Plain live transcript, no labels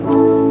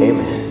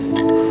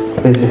Amen.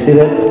 Please be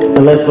seated,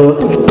 and let's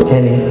welcome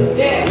Kenny.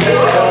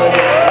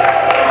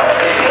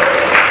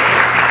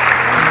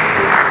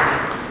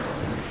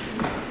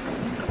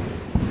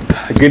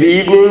 Good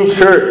evening,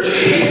 church.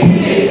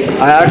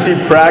 I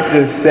actually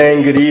practice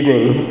saying good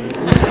evening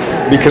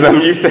because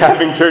I'm used to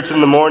having church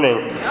in the morning.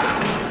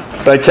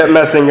 So I kept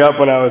messing up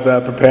when I was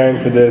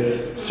preparing for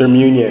this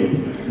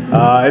sermonion.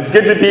 It's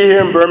good to be here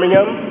in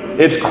Birmingham.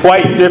 It's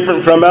quite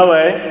different from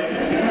LA.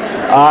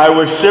 I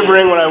was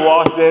shivering when I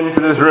walked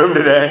into this room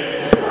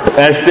today, and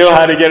I still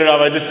had to get it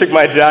off. I just took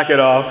my jacket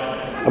off.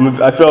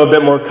 I feel a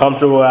bit more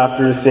comfortable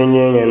after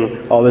singing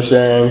and all the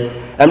sharing.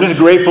 I'm just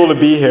grateful to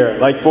be here.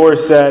 Like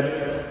Forrest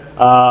said,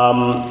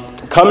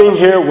 coming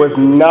here was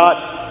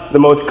not the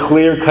most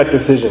clear-cut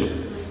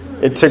decision.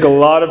 It took a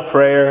lot of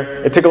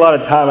prayer. It took a lot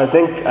of time. I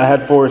think I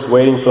had Forrest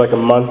waiting for like a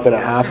month and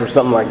a half or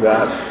something like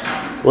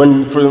that.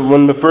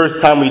 When the first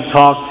time we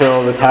talked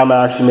till the time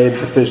I actually made the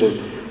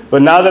decision.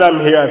 But now that I'm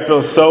here, I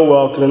feel so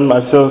welcome. I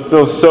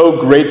feel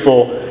so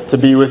grateful to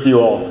be with you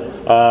all.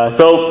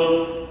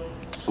 So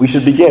we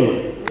should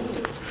begin.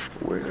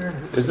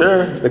 Is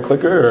there the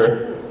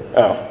clicker?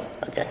 Oh,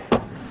 okay.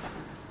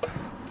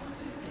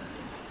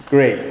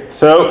 Great.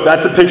 So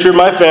that's a picture of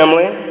my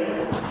family.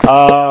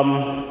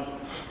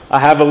 I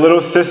have a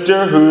little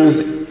sister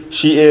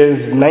she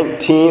is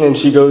 19 and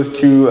she goes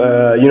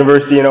to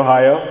university in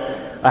Ohio.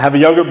 I have a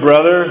younger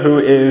brother who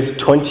is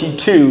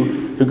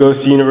 22 who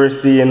goes to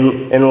university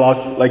in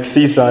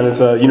CSUN. It's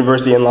a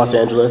university in Los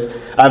Angeles.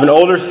 I have an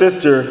older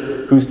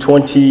sister who's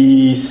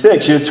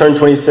 26. She just turned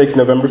 26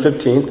 November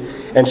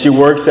 15th, and she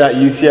works at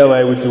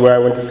UCLA, which is where I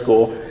went to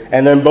school.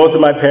 And then both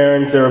of my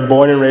parents are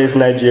born and raised in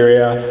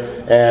Nigeria,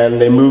 and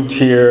they moved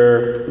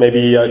here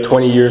maybe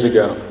 20 years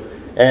ago.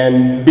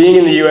 And being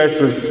in the U.S.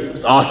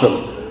 was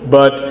awesome,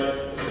 but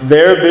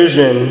their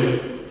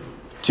vision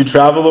to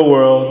travel the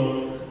world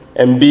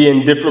and be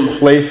in different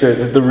places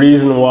is the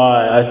reason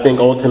why I think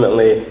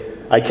ultimately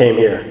I came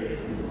here.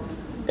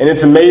 And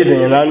it's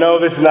amazing, and I know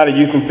this is not a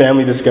youth and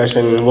family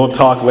discussion, and we'll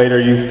talk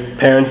later,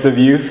 parents of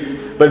youth,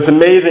 but it's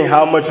amazing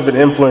how much of an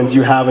influence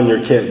you have on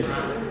your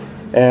kids.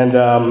 And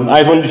I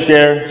just wanted to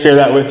share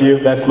that with you.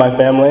 That's my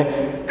family.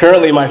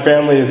 Currently, my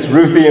family is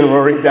Ruthie and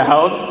Rory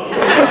Dowd.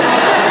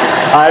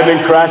 I've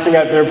been crashing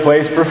at their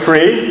place for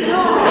free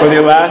for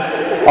the last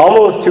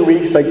almost 2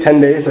 weeks, like 10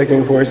 days, like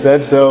Forrest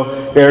said.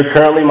 So they're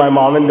currently my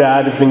mom and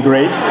dad. It's been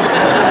great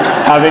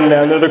having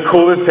them. They're the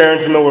coolest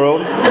parents in the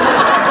world.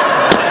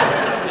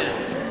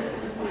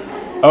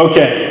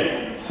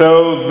 Okay,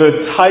 so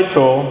the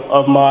title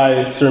of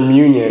my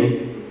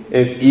sermonion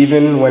is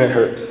Even When It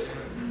Hurts.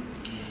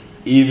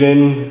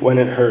 Even when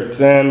it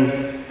hurts.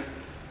 And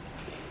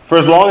for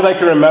as long as I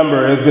can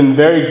remember, it's been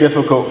very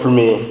difficult for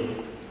me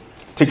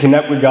to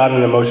connect with God on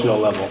an emotional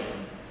level.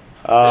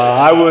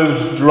 I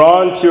was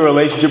drawn to a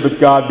relationship with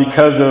God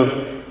because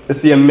of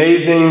just the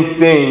amazing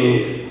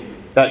things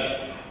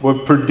that were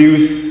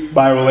produced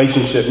by a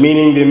relationship,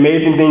 meaning the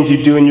amazing things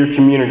you do in your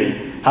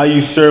community, how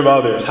you serve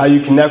others, how you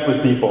connect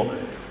with people.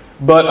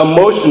 But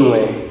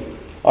emotionally,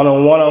 on a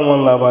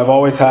one-on-one level, I've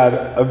always had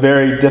a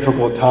very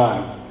difficult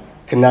time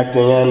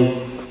connecting,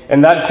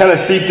 and that kind of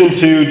seeped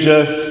into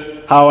just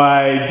how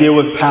I deal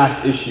with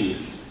past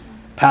issues,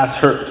 past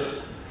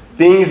hurts,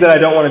 things that I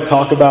don't want to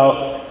talk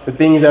about, the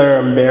things that are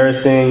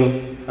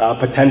embarrassing,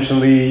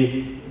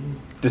 potentially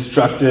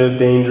destructive,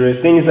 dangerous,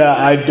 things that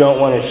I don't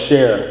want to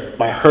share,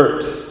 my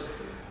hurts.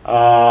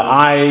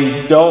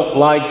 I don't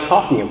like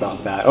talking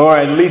about that, or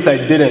at least I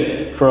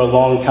didn't for a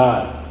long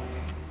time.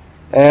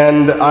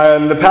 And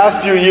in the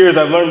past few years,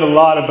 I've learned a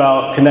lot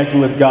about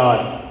connecting with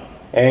God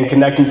and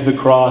connecting to the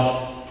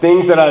cross,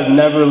 things that I've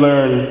never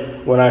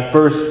learned when I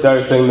first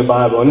started studying the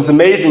Bible. And it's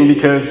amazing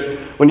because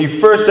when you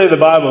first study the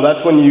Bible,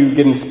 that's when you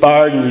get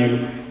inspired and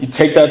you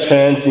take that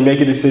chance, you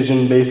make a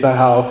decision based on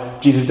how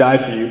Jesus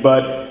died for you.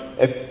 But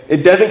if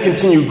it doesn't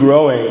continue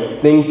growing,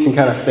 things can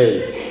kind of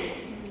fade.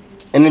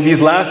 And in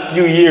these last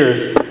few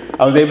years,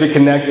 I was able to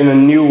connect in a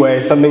new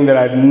way, something that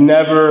I've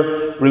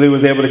never really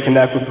was able to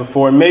connect with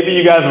before. And maybe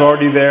you guys are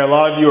already there. A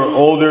lot of you are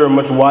older and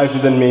much wiser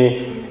than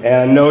me, and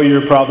I know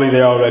you're probably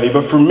there already.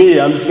 But for me,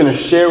 I'm just going to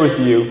share with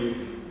you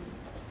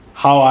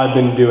how I've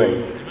been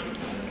doing.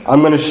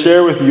 I'm going to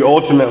share with you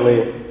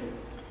ultimately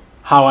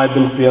how I've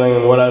been feeling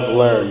and what I've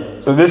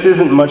learned. So this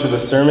isn't much of a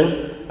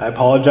sermon. I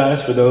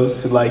apologize for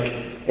those who like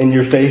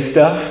in-your-face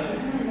stuff.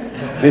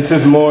 This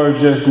is more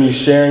just me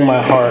sharing my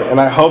heart. And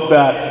I hope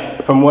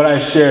that from what I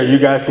share, you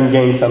guys can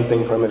gain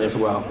something from it as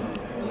well.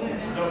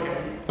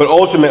 But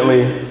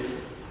ultimately,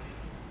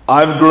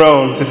 I've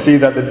grown to see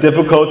that the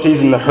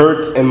difficulties and the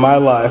hurts in my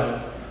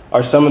life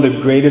are some of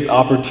the greatest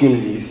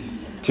opportunities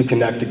to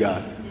connect to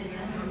God.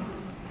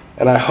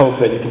 And I hope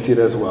that you can see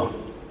that as well.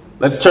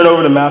 Let's turn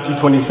over to Matthew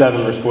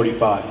 27, verse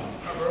 45.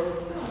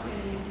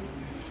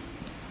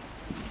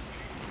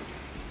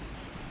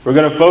 We're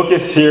going to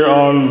focus here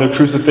on the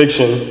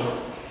crucifixion,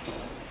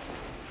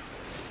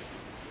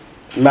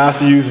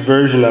 Matthew's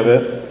version of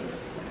it.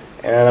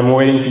 And I'm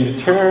waiting for you to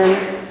turn.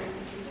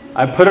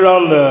 I put it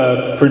on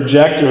the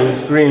projector and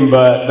the screen,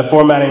 but the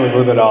formatting was a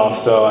little bit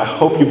off, so I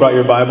hope you brought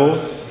your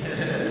Bibles.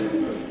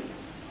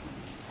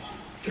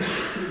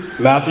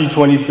 Matthew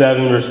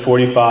 27, verse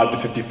 45 to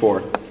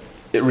 54.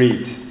 It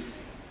reads,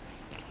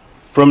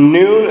 "From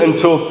noon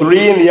until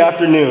 3 in the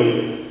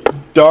afternoon,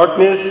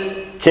 darkness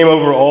came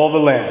over all the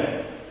land.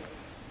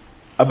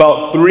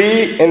 About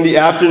 3 in the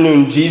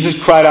afternoon, Jesus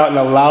cried out in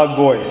a loud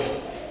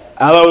voice,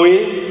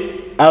 'Eloi,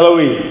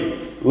 Eloi,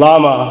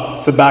 lama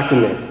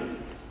sabachthani,'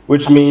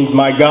 which means,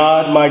 'My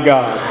God,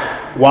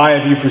 why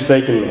have you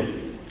forsaken me?'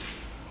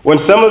 When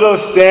some of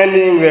those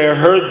standing there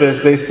heard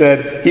this, they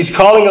said, 'He's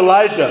calling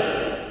Elijah.'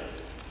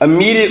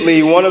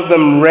 Immediately, one of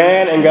them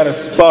ran and got a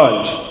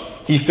sponge.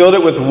 He filled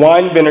it with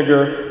wine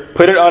vinegar,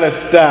 put it on his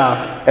staff,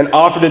 and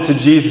offered it to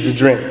Jesus to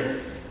drink.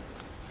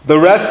 The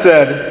rest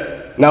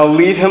said, 'Now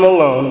leave him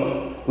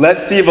alone.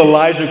 Let's see if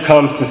Elijah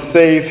comes to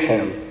save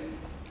him.'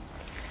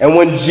 And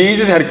when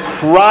Jesus had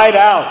cried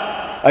out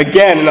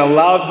again in a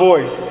loud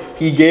voice,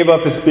 he gave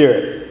up his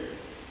spirit.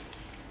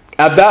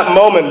 At that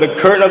moment, the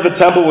curtain of the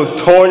temple was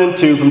torn in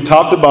two from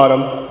top to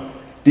bottom.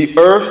 The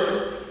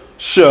earth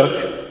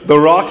shook, the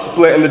rocks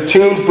split, and the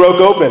tombs broke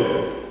open.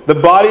 The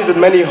bodies of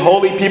many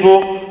holy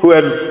people who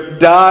had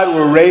died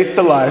were raised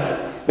to life.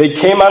 They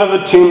came out of the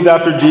tombs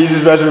after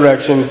Jesus'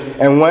 resurrection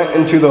and went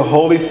into the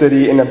holy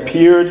city and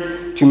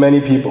appeared to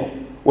many people.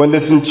 When the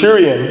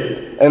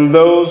centurion and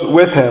those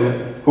with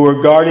him who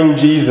were guarding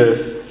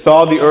Jesus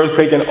saw the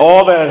earthquake and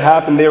all that had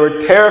happened, they were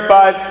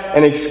terrified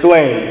and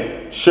exclaimed,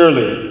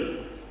 'Surely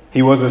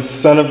he was the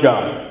Son of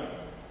God.'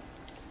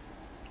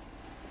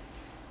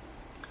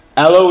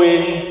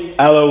 Eloi,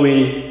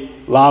 Eloi,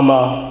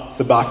 lama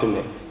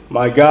sabachthani.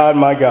 My God,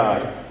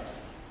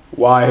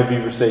 why have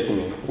you forsaken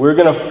me?" We're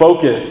going to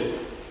focus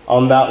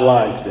on that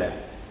line today.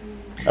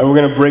 And we're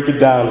going to break it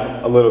down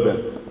a little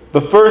bit.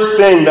 The first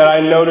thing that I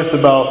noticed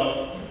about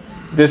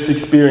this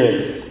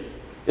experience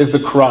is the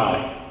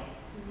cry.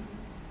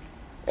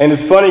 And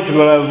it's funny because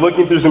when I was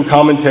looking through some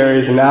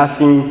commentaries and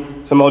asking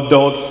some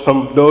adults,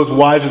 those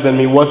wiser than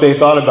me, what they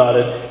thought about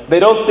it, they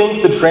don't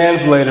think the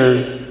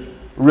translators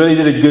really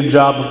did a good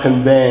job of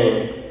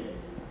conveying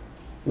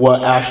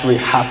what actually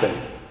happened.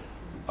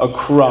 A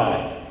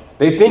cry.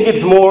 They think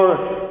it's more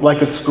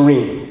like a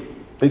scream.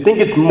 They think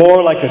it's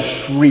more like a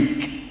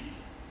shriek.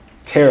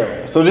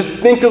 Terror. So just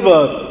think of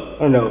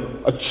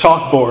a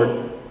chalkboard,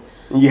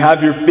 and you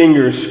have your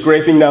fingers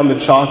scraping down the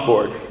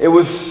chalkboard. It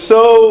was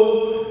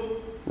so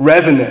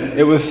resonant.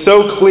 It was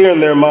so clear in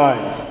their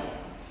minds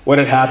what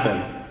had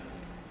happened.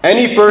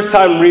 Any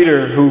first-time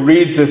reader who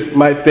reads this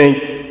might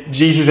think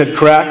Jesus had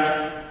cracked,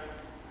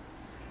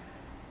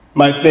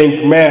 might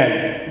think,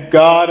 "Man,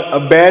 God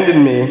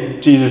abandoned me,"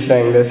 Jesus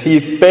saying this. "He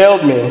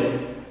failed me."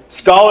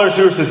 Scholars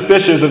who are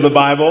suspicious of the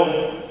Bible,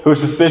 who are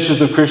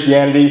suspicious of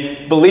Christianity,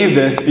 believe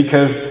this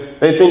because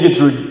they think it's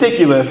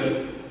ridiculous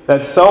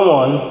that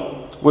someone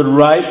would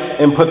write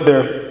and put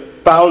their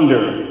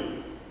founder,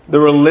 the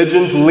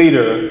religion's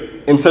leader,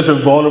 in such a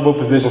vulnerable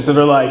position. So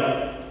they're like,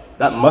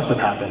 that must have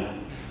happened.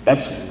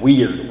 That's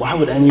weird. Why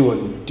would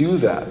anyone do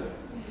that?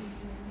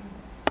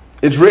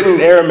 It's written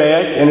in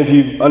Aramaic, and if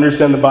you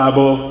understand the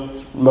Bible,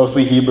 it's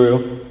mostly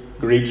Hebrew,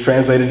 Greek,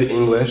 translated to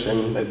English,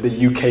 and the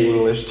UK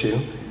English too.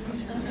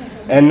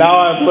 And now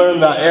I've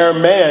learned that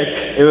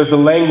Aramaic, it was the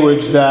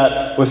language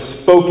that was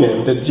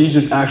spoken, that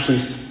Jesus actually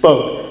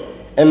spoke.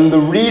 And the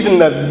reason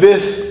that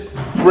this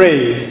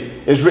phrase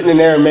is written in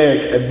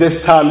Aramaic at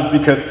this time is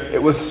because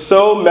it was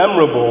so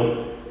memorable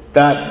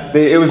that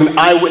it was an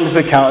eyewitness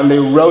account and they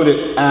wrote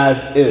it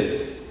as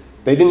is.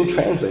 They didn't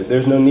translate.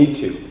 There's no need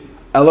to.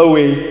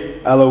 Eloi,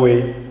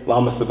 Eloi,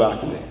 lama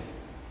sabachthani.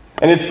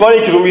 And it's funny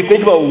because when we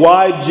think about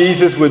why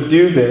Jesus would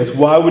do this,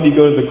 why would he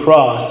go to the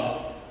cross?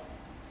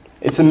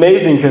 It's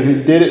amazing because he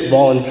did it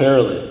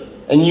voluntarily.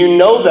 And you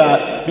know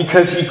that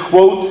because he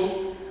quotes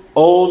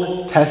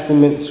Old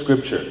Testament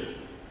scripture.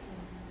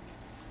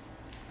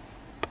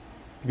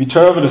 If you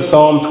turn over to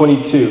Psalm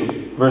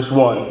 22, verse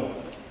 1,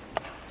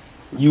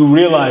 you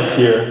realize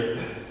here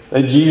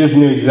that Jesus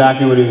knew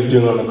exactly what he was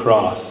doing on the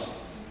cross.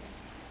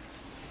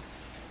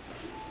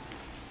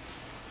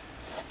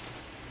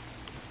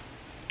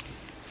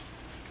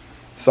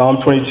 Psalm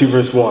 22,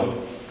 verse 1.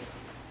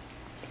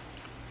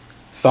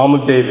 Psalm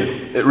of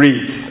David. It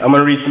reads, I'm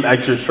going to read some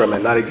excerpts from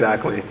it, not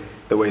exactly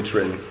the way it's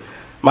written.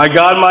 My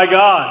God,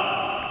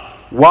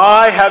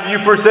 why have you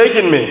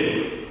forsaken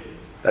me?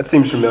 That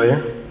seems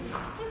familiar.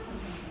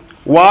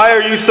 Why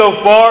are you so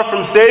far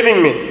from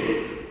saving me?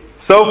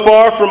 So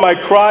far from my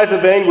cries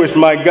of anguish,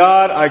 my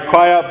God, I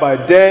cry out by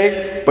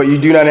day, but you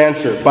do not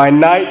answer. By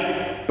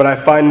night, but I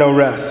find no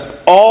rest.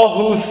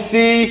 All who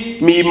see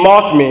me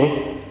mock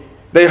me.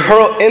 They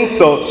hurl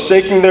insults,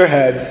 shaking their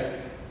heads.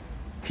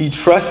 He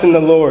trusts in the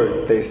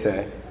Lord, they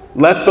say.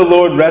 Let the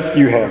Lord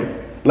rescue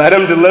him. Let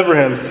him deliver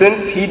him.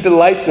 Since he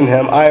delights in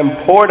him, I am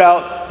poured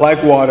out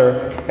like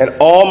water, and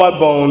all my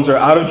bones are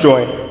out of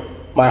joint.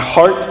 My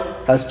heart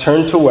has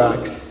turned to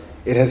wax.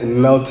 It has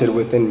melted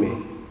within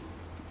me.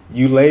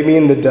 You lay me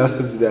in the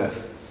dust of death.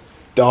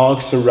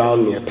 Dogs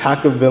surround me. A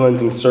pack of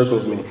villains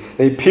encircles me.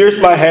 They pierce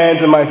my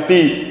hands and my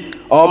feet.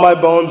 All my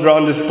bones are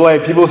on display.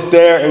 People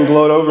stare and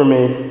gloat over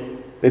me.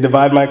 They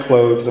divide my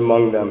clothes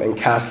among them and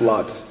cast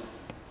lots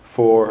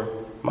for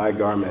my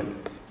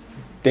garment.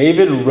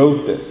 David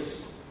wrote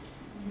this.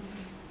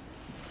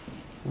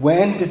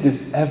 When did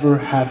this ever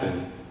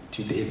happen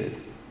to David?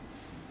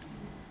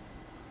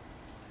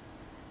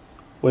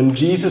 When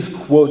Jesus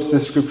quotes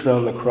this scripture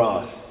on the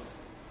cross,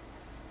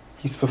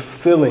 he's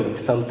fulfilling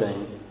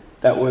something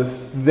that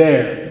was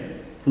there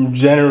from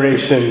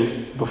generations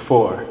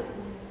before.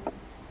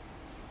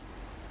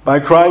 By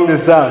crying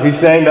this out, he's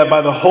saying that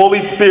by the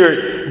Holy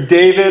Spirit,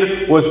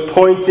 David was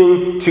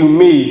pointing to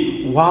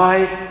me.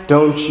 Why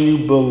don't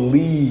you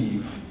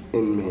believe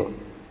in me?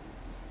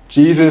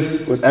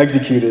 Jesus was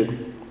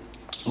executed.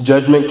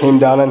 Judgment came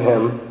down on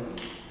him.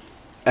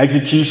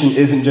 Execution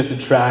isn't just a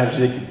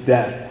tragic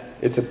death,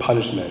 it's a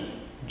punishment.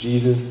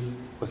 Jesus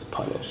was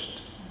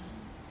punished.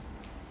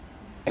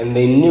 And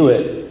they knew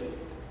it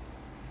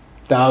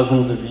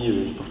thousands of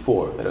years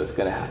before that it was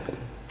going to happen.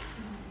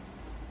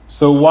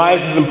 So why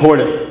is this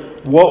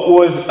important? What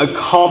was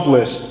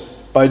accomplished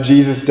by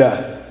Jesus'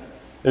 death?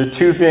 There are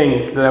two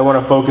things that I want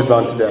to focus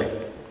on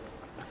today.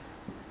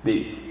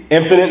 The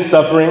infinite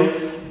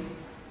sufferings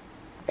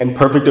and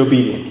perfect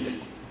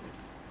obedience.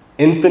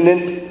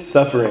 Infinite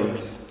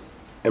sufferings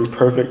and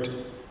perfect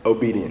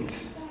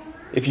obedience.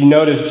 If you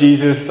notice,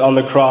 Jesus on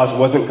the cross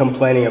wasn't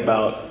complaining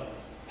about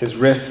his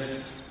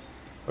wrists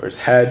or his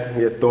head.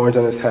 He had thorns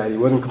on his head. He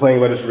wasn't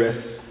complaining about his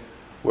wrists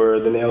where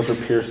the nails were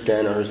pierced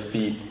in, or his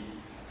feet.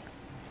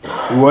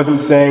 He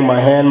wasn't saying, my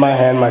hand,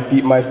 my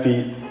feet, my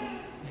feet.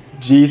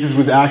 Jesus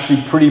was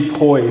actually pretty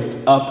poised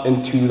up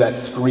into that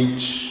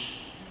screech.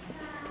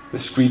 The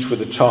screech with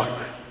the chalk,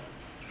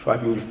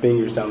 swiping your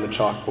fingers down the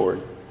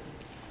chalkboard.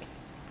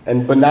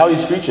 But now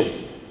he's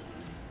screeching.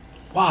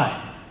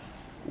 Why?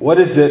 What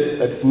is it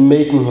that's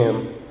making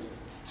him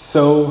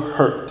so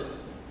hurt?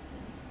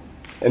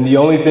 And the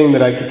only thing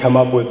that I could come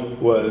up with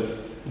was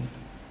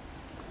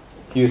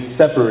he was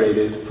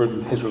separated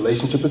from his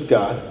relationship with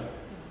God.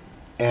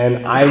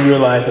 And I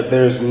realized that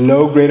there's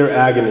no greater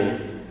agony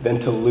than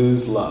to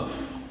lose love.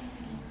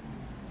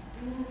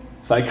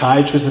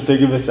 Psychiatrists have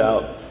figured this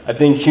out. I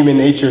think human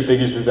nature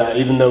figures this out,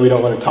 even though we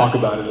don't want to talk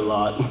about it a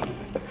lot.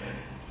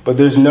 But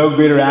there's no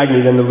greater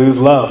agony than to lose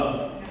love.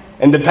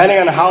 And depending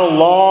on how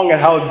long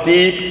and how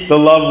deep the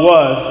love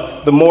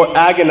was, the more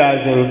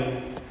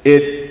agonizing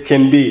it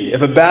can be.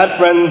 If a bad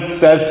friend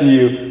says to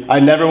you, I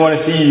never want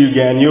to see you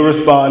again, you'll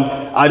respond,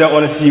 I don't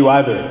want to see you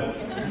either.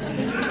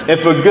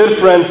 If a good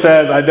friend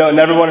says, I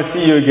never want to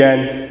see you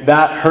again,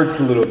 that hurts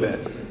a little bit.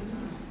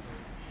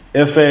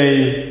 If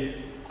a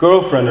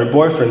girlfriend or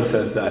boyfriend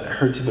says that, it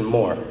hurts even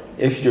more.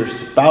 If your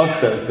spouse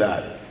says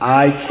that,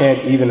 I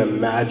can't even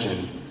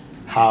imagine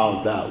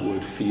how that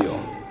would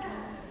feel.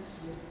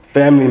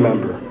 Family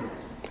member.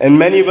 And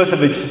many of us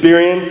have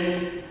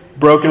experienced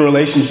broken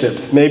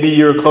relationships. Maybe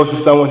you're close to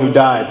someone who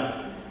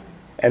died,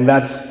 and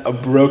that's a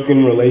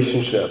broken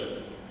relationship.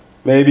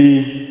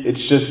 Maybe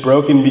it's just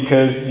broken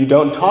because you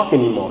don't talk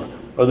anymore,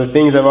 or the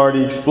things I've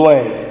already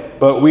explained.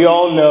 But we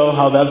all know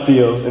how that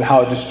feels and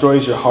how it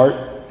destroys your heart,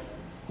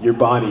 your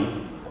body,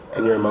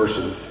 and your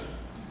emotions.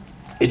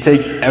 It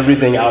takes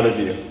everything out of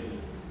you.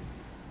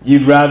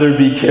 You'd rather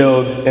be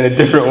killed in a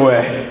different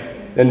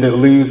way than to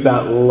lose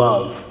that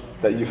love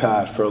that you've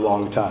had for a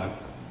long time.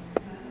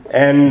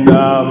 And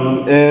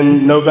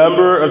in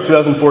November of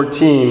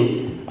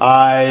 2014,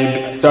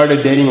 I started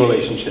a dating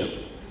relationship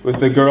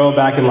with a girl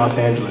back in Los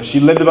Angeles. She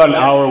lived about an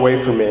hour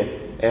away from me.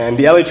 And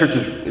the LA church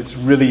it's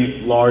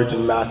really large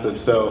and massive.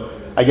 So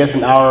I guess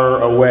an hour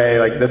away,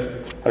 like that's,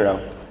 I don't know,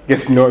 I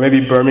guess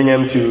maybe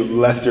Birmingham to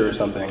Leicester or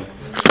something.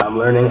 I'm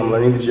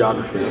learning the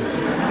geography.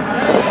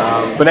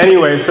 But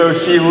anyway, so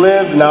she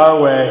lived an hour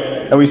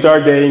away, and we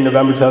started dating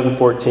November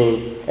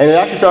 2014. And it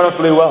actually started off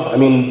really well. I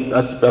mean,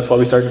 that's why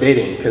we started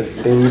dating, because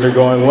things are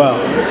going well.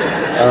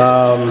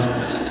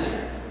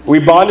 We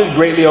bonded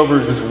greatly over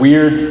this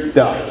weird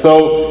stuff.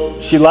 So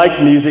she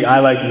liked music, I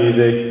liked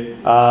music.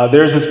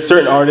 There's this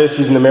certain artist,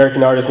 she's an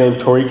American artist named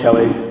Tori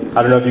Kelly.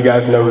 I don't know if you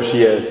guys know who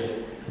she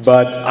is.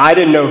 But I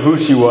didn't know who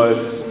she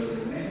was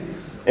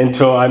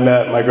until I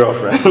met my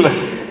girlfriend.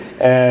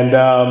 And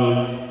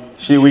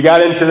we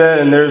got into that,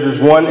 and there's this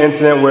one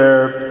incident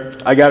where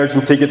I got her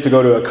some tickets to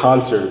go to a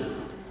concert.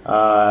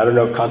 I don't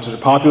know if concerts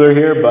are popular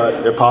here,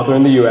 but they're popular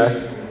in the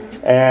U.S.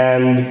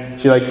 And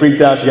she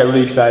freaked out. She got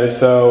really excited.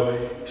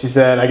 So she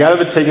said, I got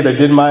her the tickets. I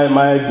did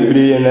my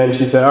duty. And then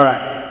she said, all right,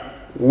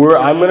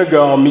 I'm going to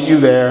go. I'll meet you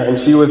there. And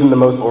she wasn't the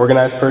most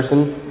organized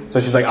person. So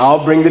she's like,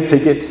 I'll bring the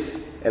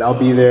tickets, and I'll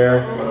be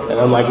there. And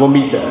I'm like, we'll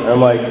meet there. And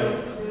I'm like,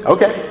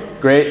 okay,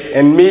 great.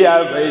 And me,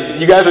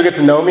 you guys will get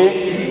to know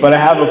me, but I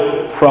have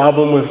a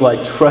problem with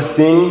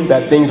trusting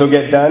that things will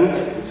get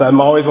done. So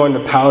I'm always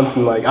wanting to pounce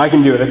and I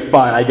can do it. It's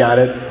fine. I got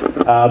it.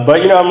 But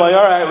I'm like,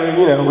 all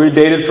right. We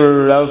dated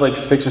for that was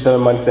 6 or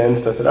 7 months in.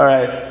 So I said, all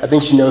right. I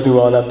think she knows me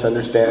well enough to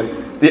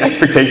understand the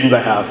expectations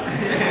I have.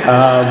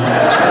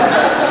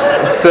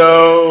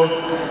 So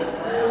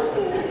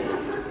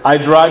I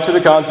drive to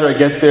the concert. I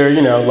get there.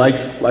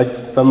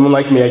 Like someone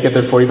like me, I get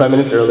there 45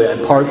 minutes early. I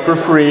park for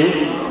free.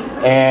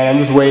 and I'm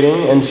just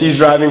waiting, and she's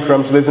driving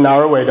she lives an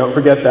hour away, don't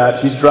forget that.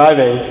 She's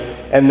driving,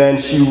 and then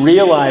she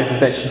realizes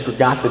that she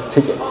forgot the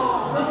tickets,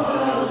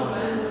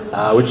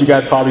 which you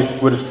guys probably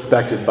would have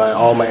suspected by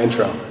all my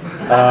intro.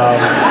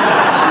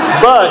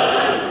 But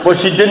what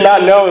she did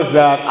not know is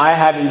that I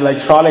had an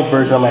electronic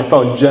version on my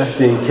phone just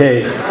in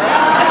case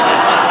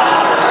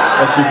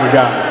that she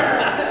forgot.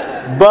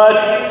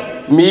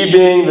 But me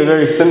being the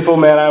very sinful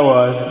man I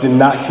was, did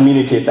not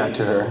communicate that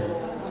to her.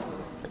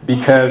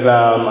 Because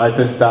I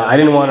just thought, I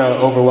didn't want to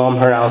overwhelm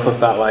her, and I also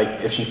thought,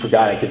 if she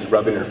forgot, I could just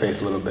rub it in her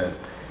face a little bit.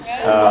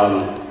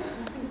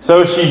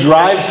 So she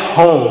drives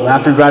home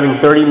after driving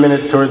 30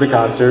 minutes toward the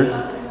concert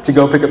to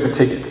go pick up the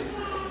tickets.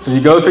 So she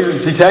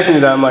texted me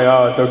that, I'm like,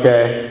 oh, it's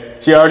okay.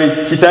 She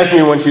texted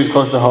me when she was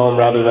close to home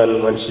rather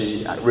than when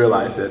she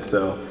realized it,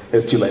 so it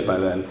was too late by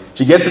then.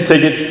 She gets the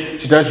tickets,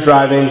 she starts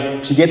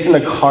driving, she gets in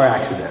a car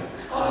accident.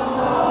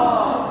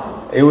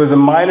 It was a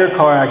minor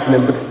car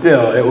accident, but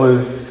still, it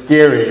was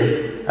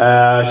scary.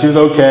 She was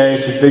okay,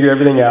 she figured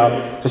everything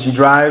out. So she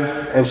drives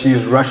and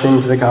she's rushing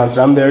to the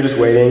concert. I'm there just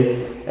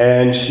waiting.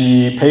 And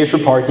she pays for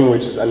parking,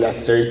 which is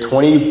unnecessary,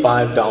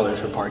 $25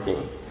 for parking.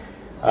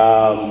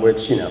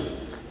 Which,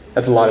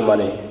 that's a lot of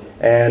money.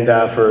 And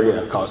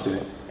for a college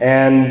student.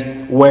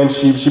 And when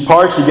she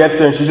parks, she gets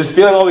there and she's just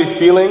feeling all these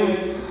feelings.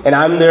 And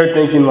I'm there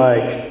thinking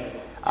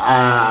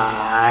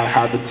I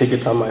had the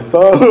tickets on my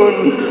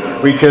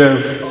phone. We could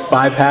have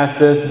bypassed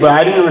this. But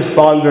I didn't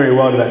respond very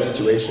well to that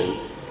situation.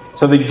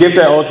 So the gift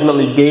I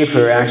ultimately gave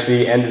her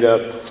actually ended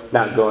up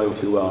not going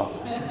too well.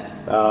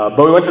 But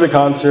we went to the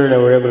concert and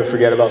we were able to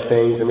forget about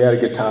things and we had a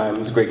good time. It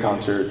was a great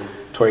concert.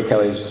 Tori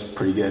Kelly's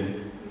pretty good.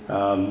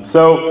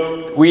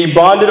 So we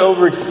bonded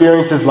over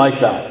experiences like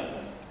that.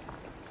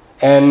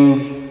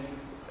 And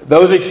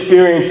those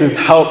experiences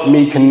helped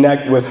me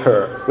connect with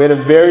her. We had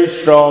a very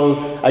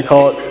strong, I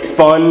call it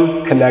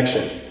fun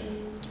connection.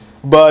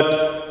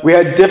 But we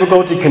had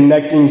difficulty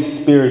connecting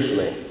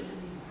spiritually.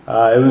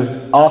 It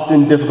was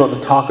often difficult to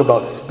talk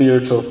about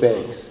spiritual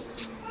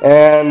things.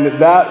 And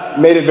that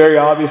made it very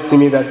obvious to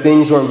me that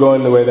things weren't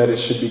going the way that it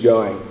should be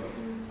going.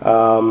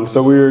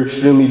 So we were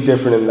extremely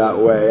different in that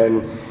way.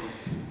 And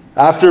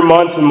after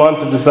months and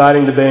months of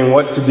deciding, debating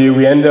what to do,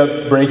 we ended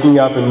up breaking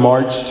up in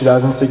March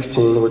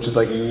 2016, which was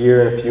a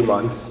year and a few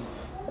months.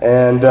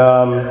 And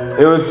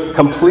it was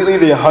completely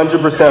the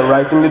 100%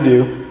 right thing to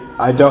do.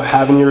 I don't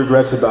have any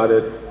regrets about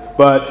it.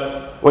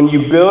 But when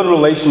you build a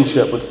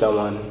relationship with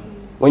someone,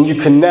 when you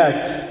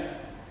connect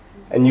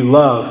and you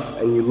love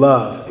and you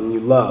love and you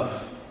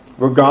love,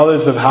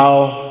 regardless of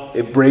how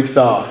it breaks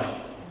off,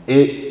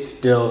 it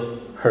still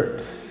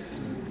hurts.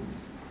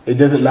 It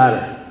doesn't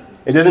matter.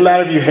 It doesn't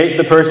matter if you hate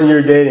the person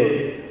you're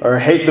dating or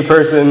hate the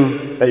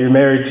person that you're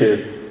married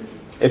to.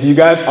 If you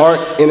guys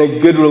aren't in a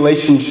good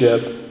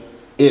relationship,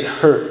 it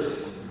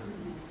hurts.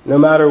 No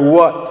matter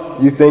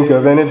what you think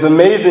of. And it's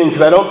amazing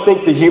because I don't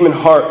think the human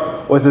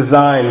heart was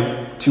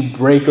designed to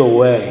break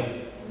away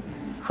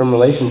from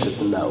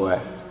relationships in that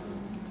way.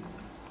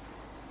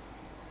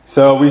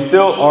 So we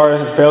still are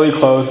fairly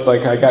close.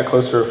 I got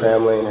close to her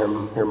family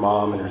and her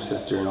mom and her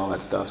sister and all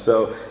that stuff.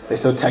 So they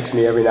still text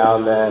me every now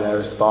and then. I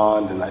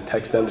respond and I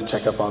text them to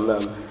check up on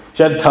them.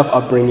 She had a tough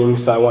upbringing,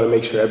 so I want to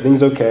make sure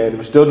everything's okay.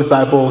 We're still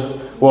disciples.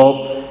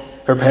 Well,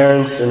 her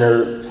parents and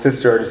her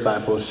sister are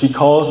disciples. She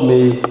calls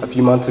me a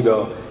few months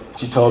ago.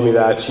 She told me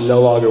that she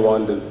no longer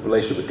wanted a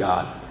relationship with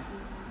God.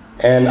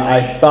 And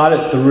I thought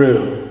it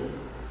through.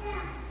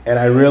 And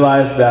I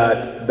realized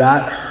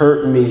that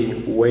hurt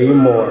me way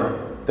more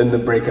than the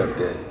breakup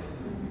did.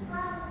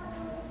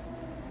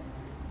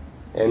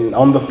 And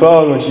on the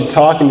phone, when she's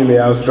talking to me,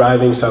 I was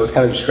driving, so I was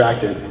kind of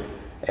distracted.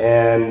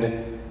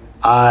 And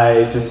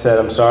I just said,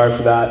 I'm sorry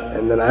for that.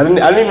 And then I didn't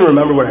even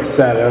remember what I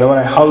said. And then when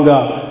I hung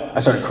up,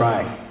 I started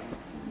crying.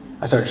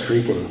 I started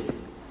shrieking.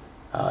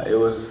 It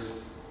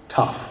was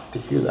tough to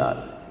hear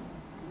that.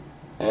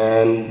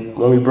 And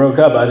when we broke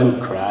up, I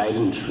didn't cry, I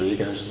didn't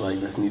shriek. I was just like,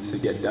 this needs to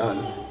get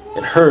done.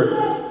 It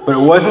hurt, but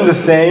it wasn't the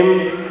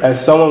same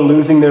as someone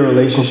losing their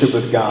relationship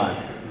with God.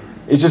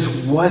 It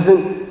just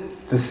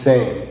wasn't the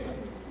same.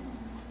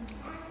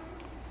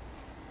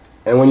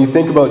 And when you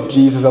think about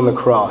Jesus on the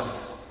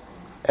cross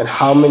and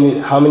how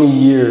many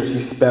years he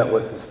spent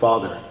with his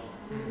Father,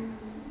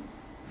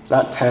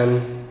 not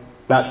 10,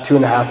 not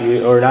 2.5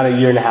 years, or not a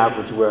year and a half,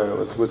 which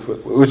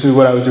is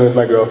what I was doing with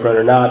my girlfriend,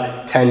 or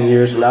not 10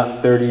 years, or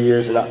not 30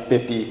 years, or not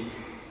 50.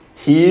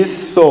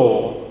 His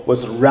soul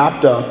was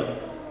wrapped up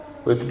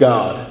with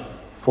God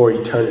for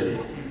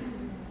eternity.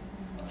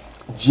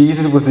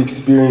 Jesus was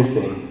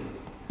experiencing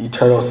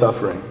eternal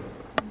suffering.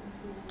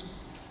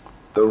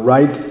 The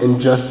right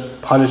and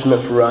just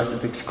punishment for us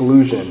is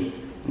exclusion,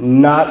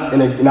 not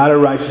a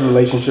righteous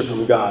relationship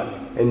from God.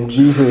 And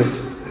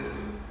Jesus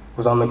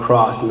was on the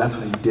cross, and that's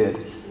what he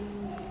did.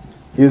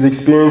 He was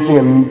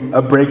experiencing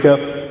a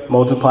breakup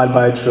multiplied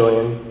by 1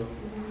 trillion,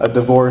 a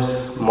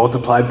divorce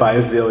multiplied by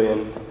 1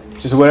 zillion,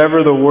 just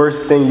whatever the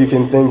worst thing you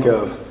can think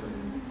of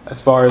as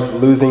far as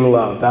losing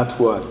love. That's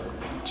what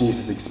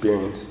Jesus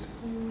experienced.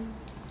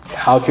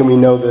 How can we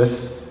know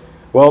this?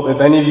 Well, if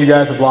any of you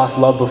guys have lost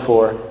love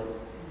before,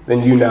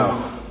 then you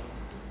know.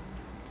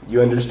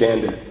 You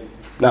understand it.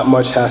 Not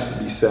much has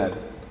to be said.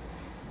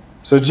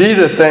 So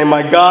Jesus saying,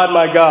 my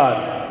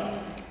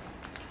God,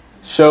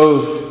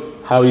 shows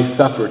how he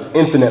suffered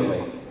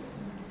infinitely.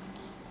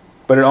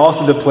 But it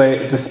also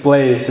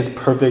displays his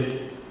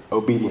perfect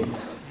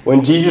obedience.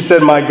 When Jesus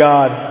said, my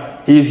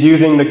God, he's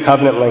using the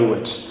covenant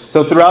language.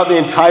 So throughout the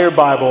entire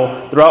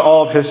Bible, throughout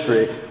all of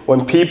history,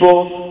 when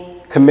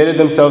people committed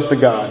themselves to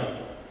God,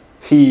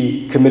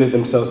 he committed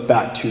themselves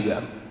back to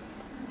them.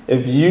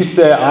 If you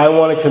say, I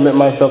want to commit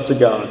myself to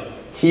God,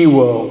 he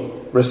will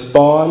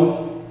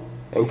respond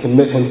and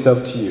commit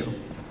himself to you.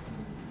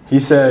 He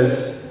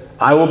says,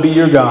 I will be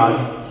your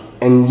God,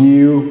 and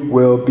you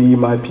will be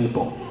my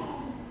people.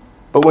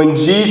 But when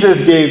Jesus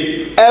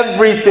gave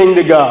everything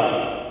to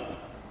God,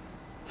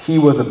 he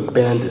was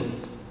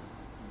abandoned.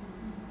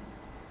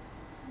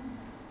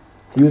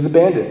 He was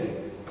abandoned.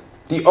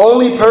 The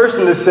only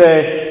person to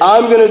say,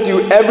 I'm going to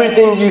do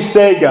everything you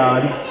say,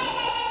 God,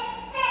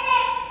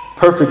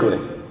 perfectly.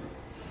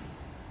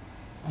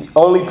 The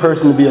only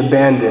person to be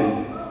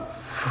abandoned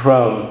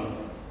from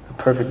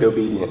perfect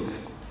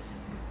obedience.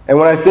 And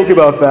when I think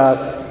about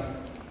that,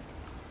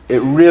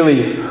 it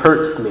really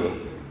hurts me.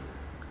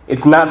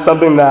 It's not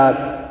something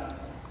that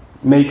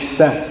makes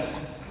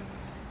sense.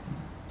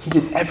 He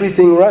did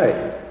everything right,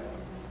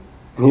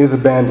 and he was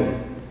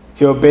abandoned.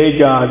 He obeyed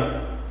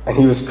God, and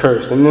he was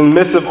cursed. And in the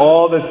midst of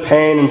all this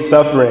pain and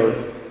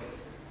suffering,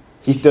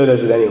 he still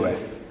does it anyway.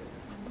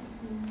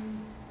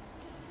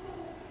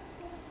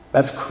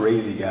 That's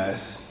crazy,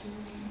 guys.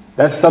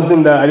 That's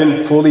something that I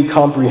didn't fully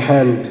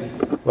comprehend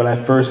when I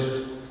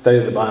first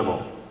studied the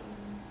Bible.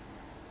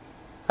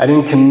 I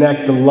didn't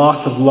connect the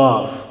loss of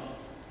love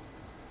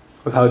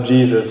with how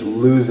Jesus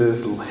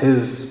loses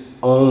his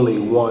only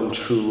one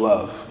true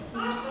love.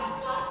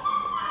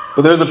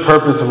 But there's a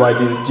purpose of why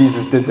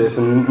Jesus did this,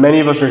 and many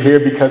of us are here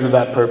because of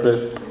that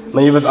purpose.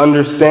 Many of us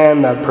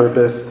understand that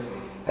purpose,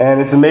 and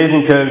it's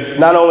amazing because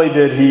not only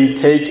did he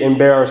take and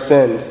bear our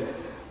sins,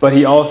 but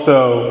he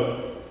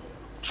also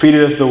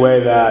treated us the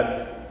way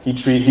that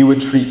he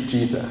would treat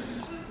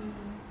Jesus.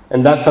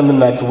 And that's something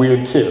that's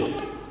weird too.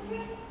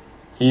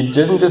 He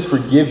doesn't just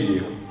forgive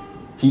you,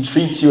 he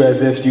treats you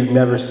as if you've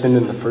never sinned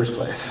in the first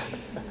place.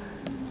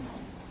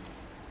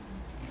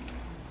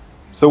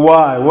 So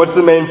why? What's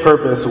the main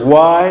purpose?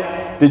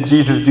 Why did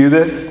Jesus do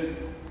this?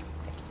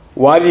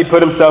 Why did he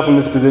put himself in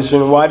this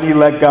position? Why did he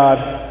let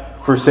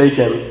God forsake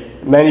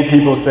him? Many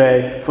people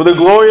say, for the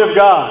glory of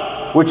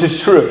God, which is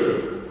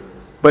true,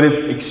 but it's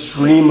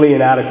extremely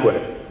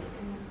inadequate.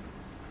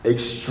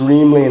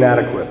 Extremely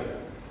inadequate.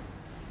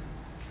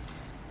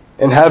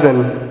 In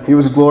heaven, he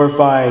was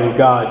glorifying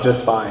God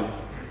just fine.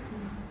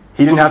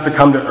 He didn't have to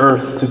come to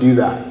earth to do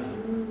that.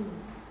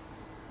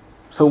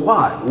 So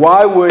why?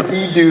 Why would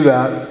he do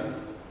that?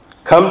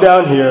 Come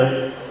down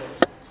here,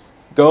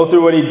 go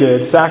through what he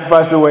did,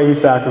 sacrifice the way he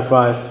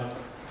sacrificed,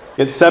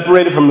 get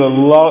separated from the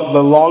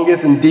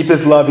longest and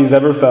deepest love he's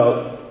ever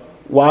felt.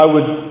 Why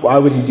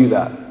would he do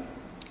that?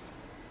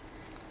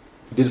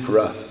 He did it for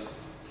us.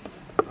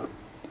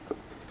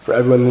 For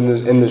everyone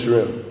in this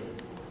room.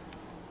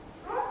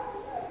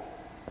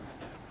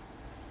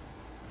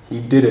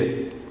 He did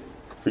it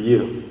for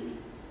you.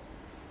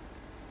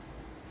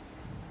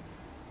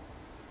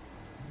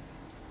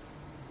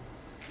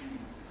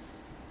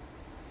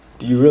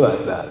 Do you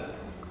realize that?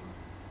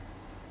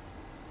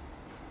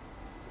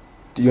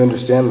 Do you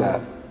understand that?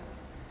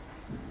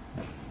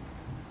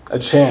 A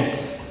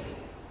chance.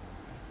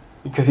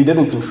 Because he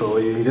doesn't control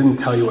you. He doesn't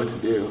tell you what to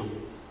do.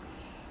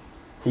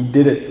 He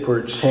did it for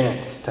a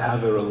chance to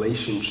have a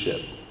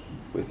relationship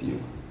with you.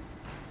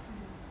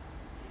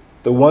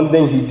 The one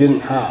thing he didn't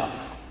have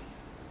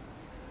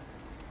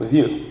was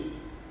you.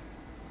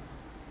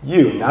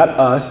 You, not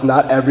us,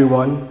 not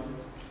everyone.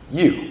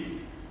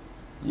 You.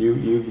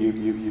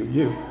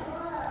 You.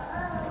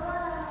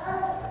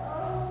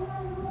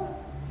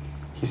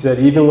 He said,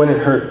 even when it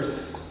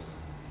hurts,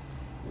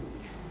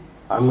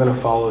 I'm going to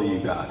follow you,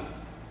 God.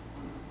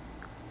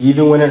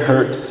 Even when it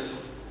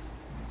hurts,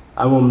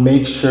 I will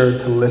make sure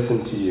to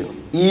listen to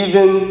you.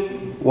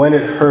 Even when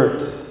it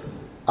hurts,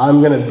 I'm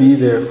going to be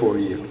there for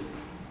you.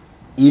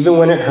 Even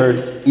when it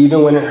hurts,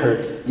 even when it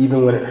hurts,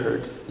 even when it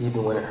hurts,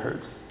 even when it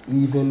hurts,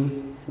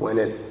 even when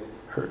it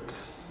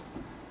hurts.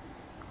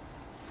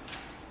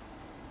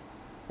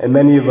 And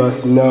many of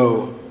us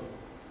know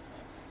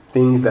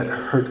things that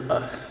hurt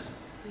us.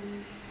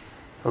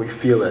 And we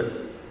feel it.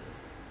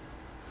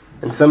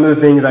 And some of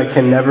the things I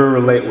can never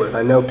relate with.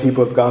 I know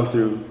people have gone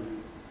through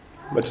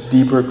much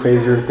deeper,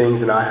 crazier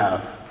things than I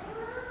have.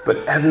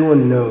 But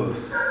everyone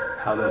knows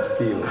how that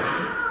feels.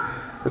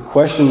 The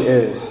question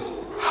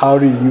is, how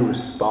do you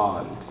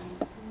respond?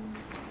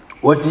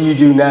 What do you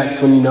do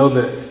next when you know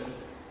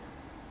this?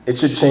 It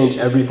should change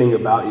everything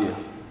about you.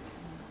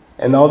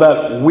 And all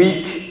that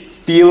weak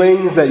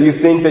feelings that you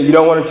think that you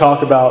don't want to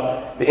talk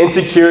about, the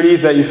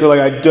insecurities that you feel like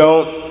I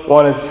don't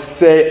want to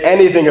say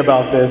anything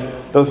about this,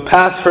 those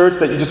past hurts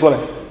that you just want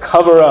to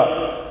cover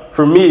up.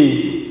 For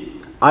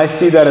me, I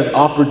see that as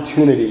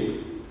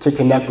opportunity to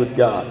connect with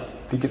God.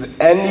 Because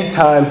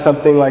anytime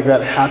something like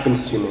that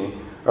happens to me,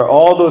 or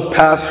all those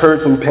past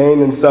hurts and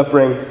pain and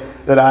suffering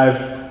that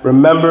I've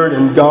remembered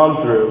and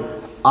gone through,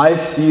 I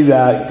see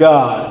that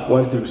God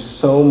went through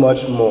so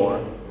much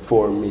more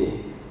for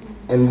me.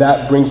 And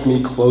that brings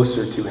me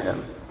closer to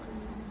Him.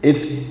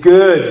 It's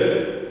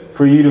good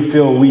for you to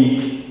feel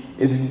weak.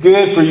 It's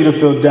good for you to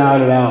feel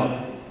down and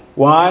out.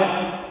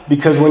 Why?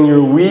 Because when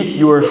you're weak,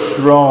 you are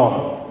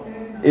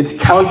strong. It's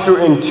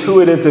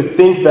counterintuitive to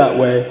think that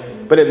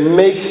way, but it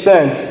makes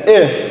sense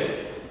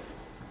if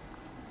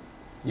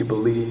you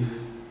believe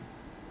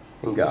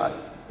in God.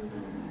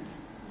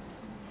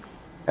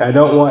 And I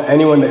don't want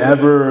anyone to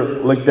ever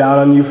look down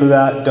on you for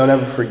that. Don't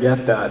ever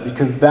forget that,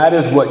 because that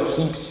is what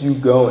keeps you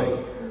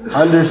going.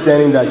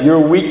 Understanding that your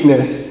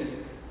weakness,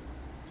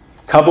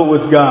 coupled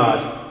with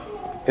God,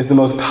 is the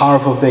most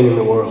powerful thing in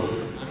the world.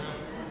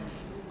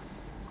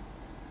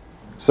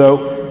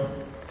 So,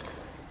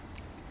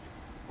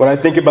 when I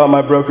think about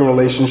my broken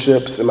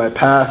relationships and my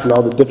past and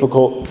all the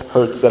difficult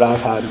hurts that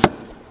I've had,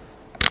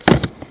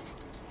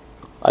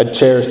 I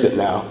cherish it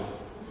now.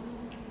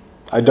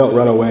 I don't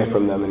run away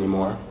from them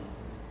anymore.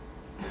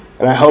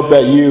 And I hope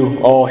that you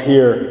all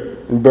here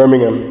in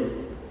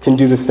Birmingham can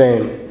do the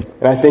same.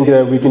 And I think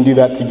that we can do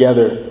that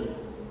together.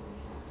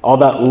 All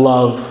that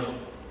love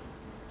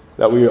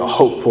that we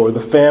hope for, the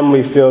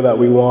family feel that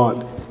we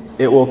want,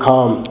 it will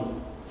come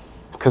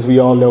because we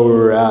all know where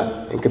we're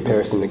at in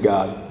comparison to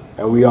God.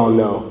 And we all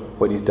know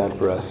what He's done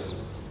for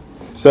us.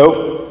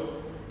 So,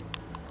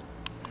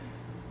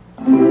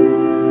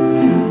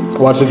 let's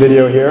watch the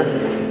video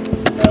here.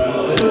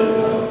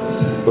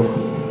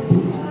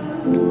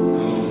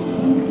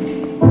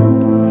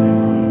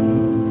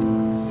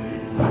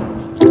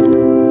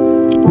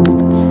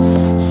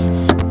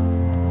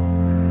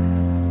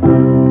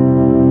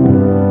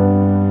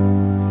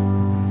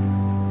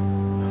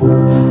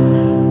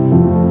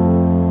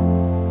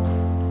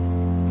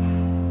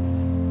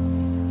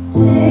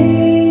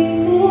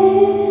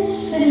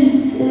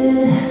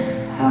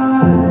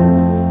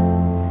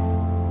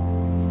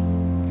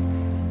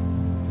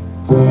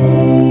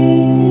 Take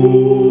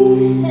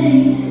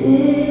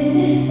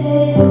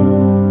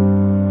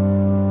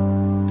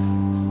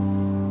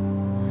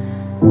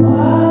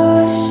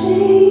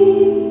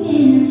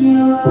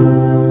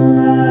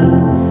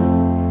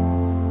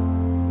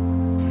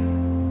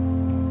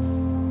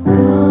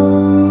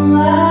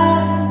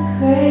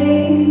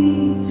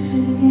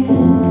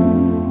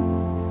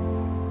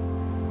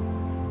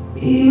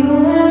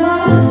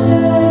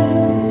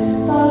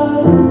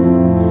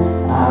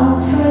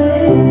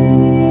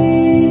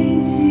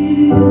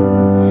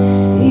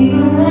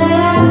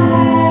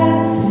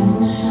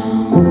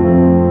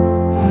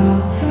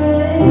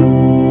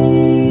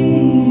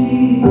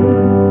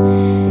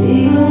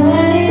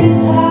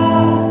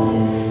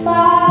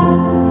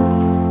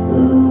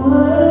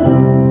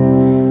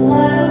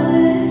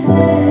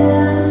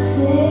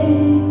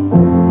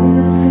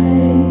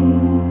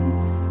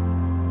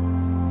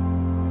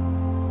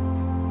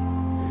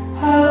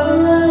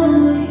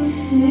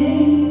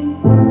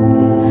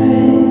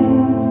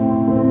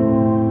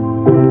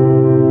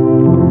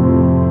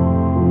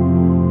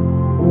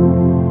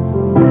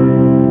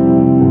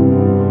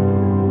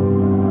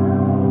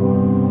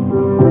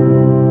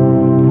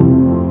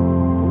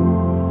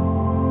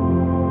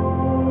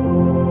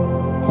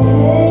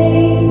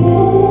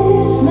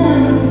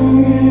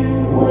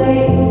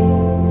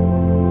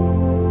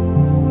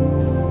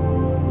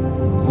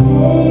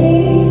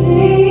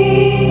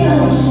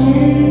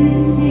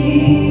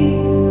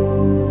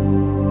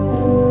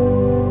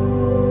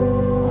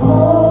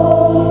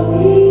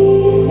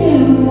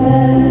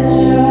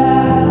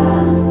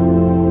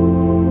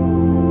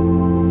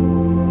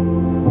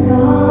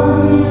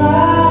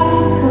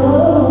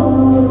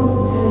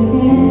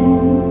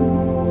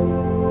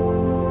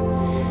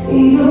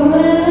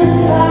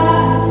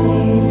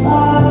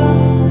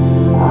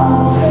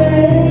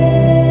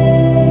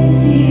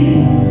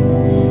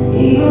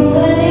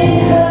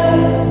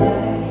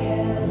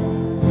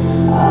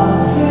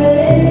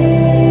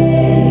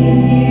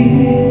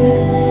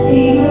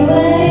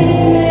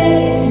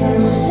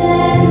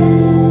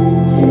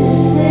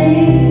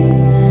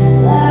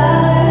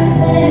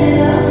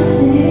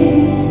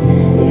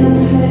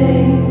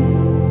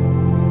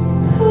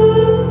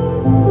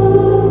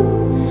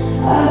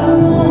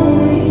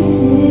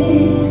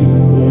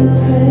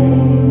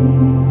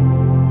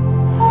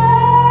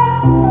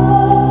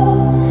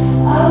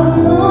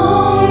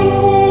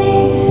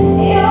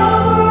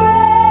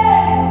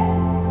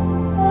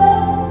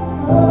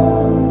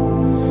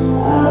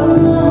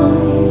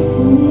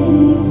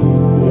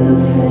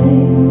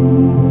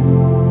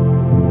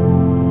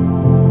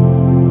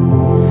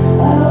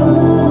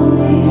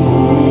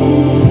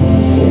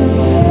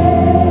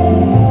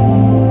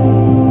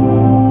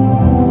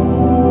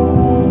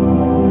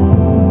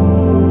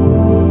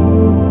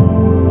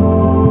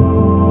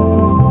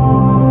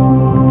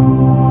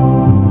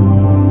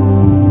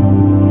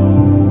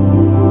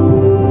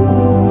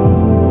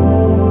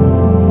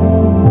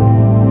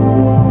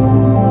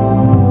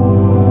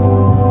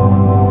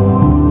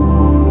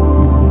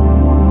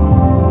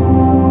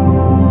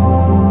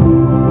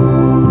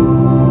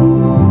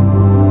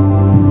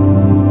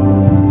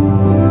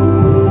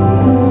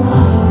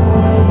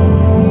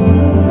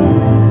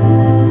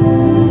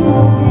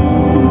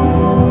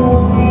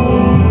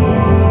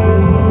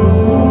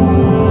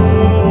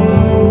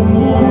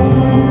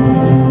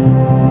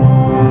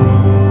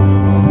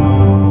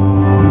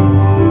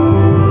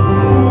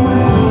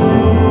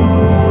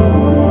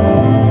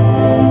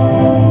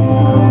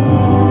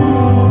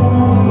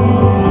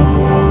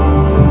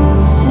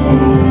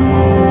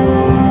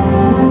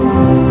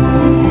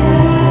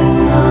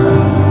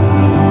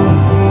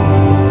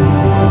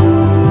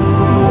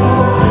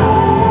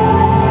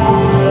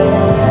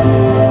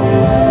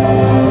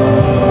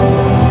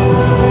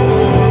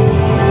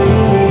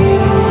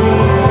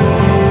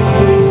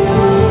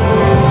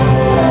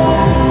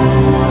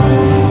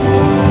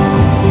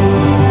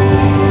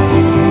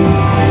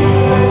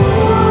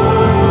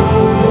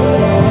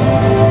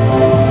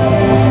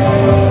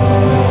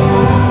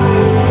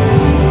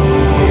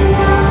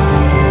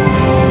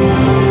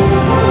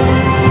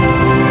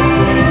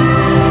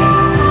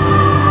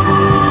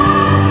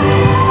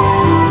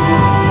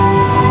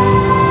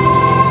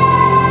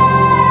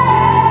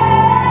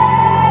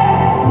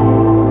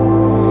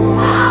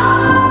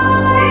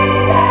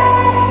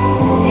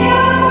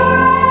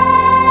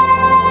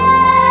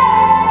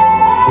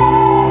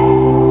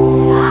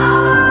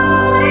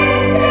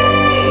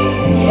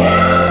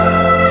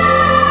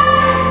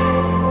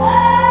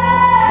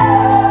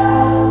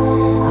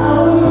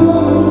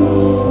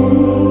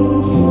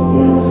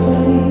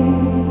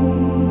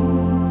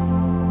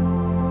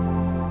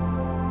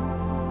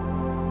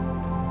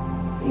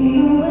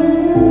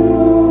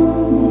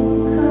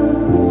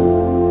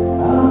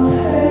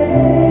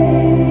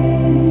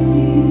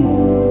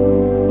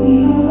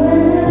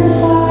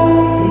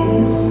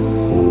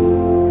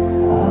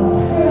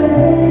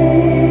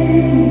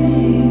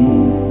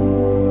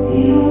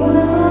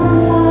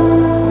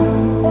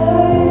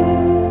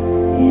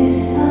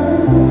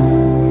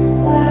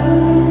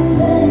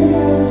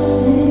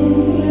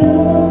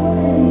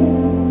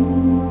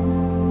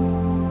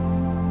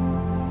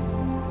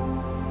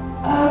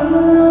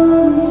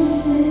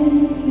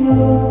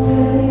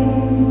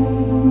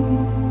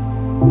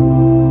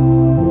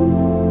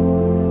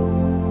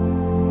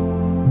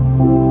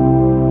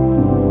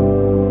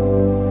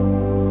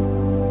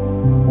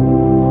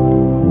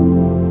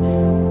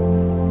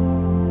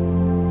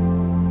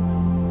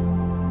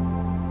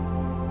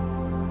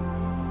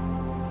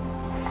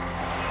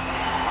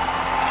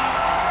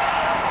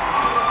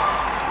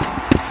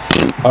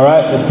All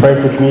right, let's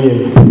pray for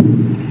communion.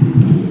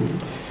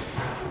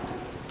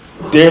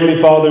 Dear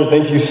Heavenly Father,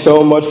 thank you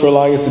so much for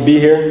allowing us to be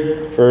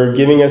here, for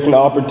giving us an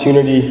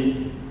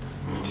opportunity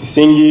to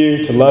sing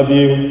you, to love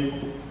you,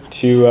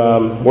 to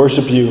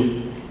worship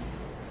you.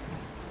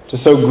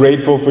 Just so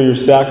grateful for your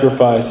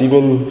sacrifice.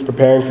 Even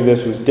preparing for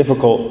this was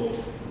difficult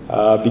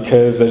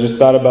because I just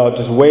thought about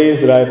just ways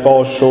that I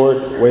fall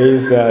short,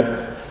 ways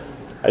that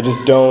I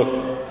just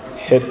don't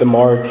hit the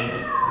mark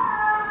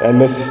and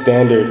miss the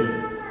standard.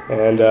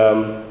 And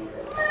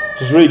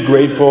just really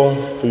grateful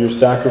for your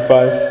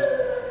sacrifice,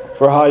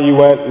 for how you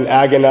went and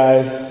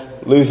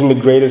agonized, losing the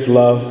greatest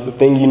love, the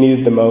thing you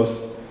needed the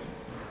most,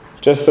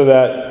 just so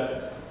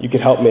that you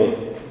could help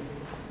me,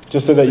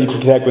 just so that you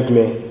can connect with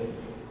me,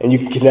 and you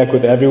can connect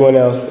with everyone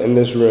else in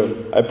this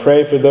room. I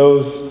pray for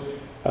those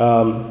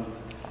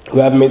who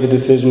haven't made the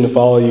decision to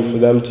follow you, for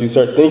them to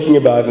start thinking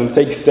about it and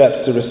take steps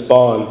to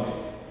respond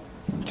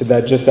to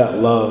that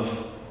love.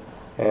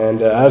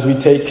 And as we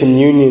take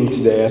communion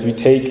today, as we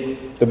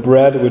take the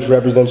bread, which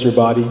represents your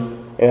body,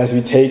 and as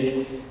we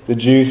take the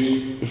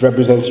juice, which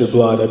represents your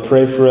blood, I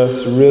pray for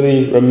us to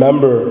really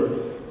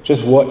remember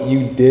just what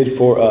you did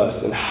for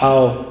us and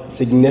how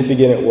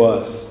significant it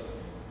was.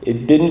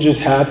 It didn't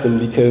just happen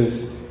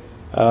because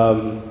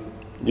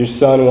your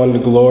son wanted to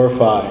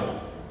glorify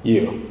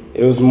you.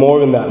 It was more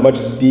than that, much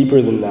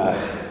deeper than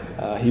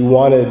that. He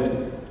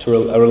wanted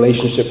a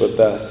relationship with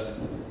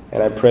us.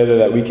 And I pray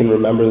that we can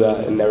remember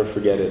that and never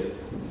forget it.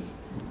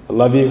 I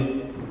love you.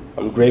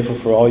 I'm grateful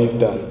for all you've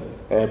done.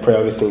 And I pray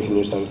all these things in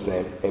your son's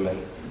name. Amen.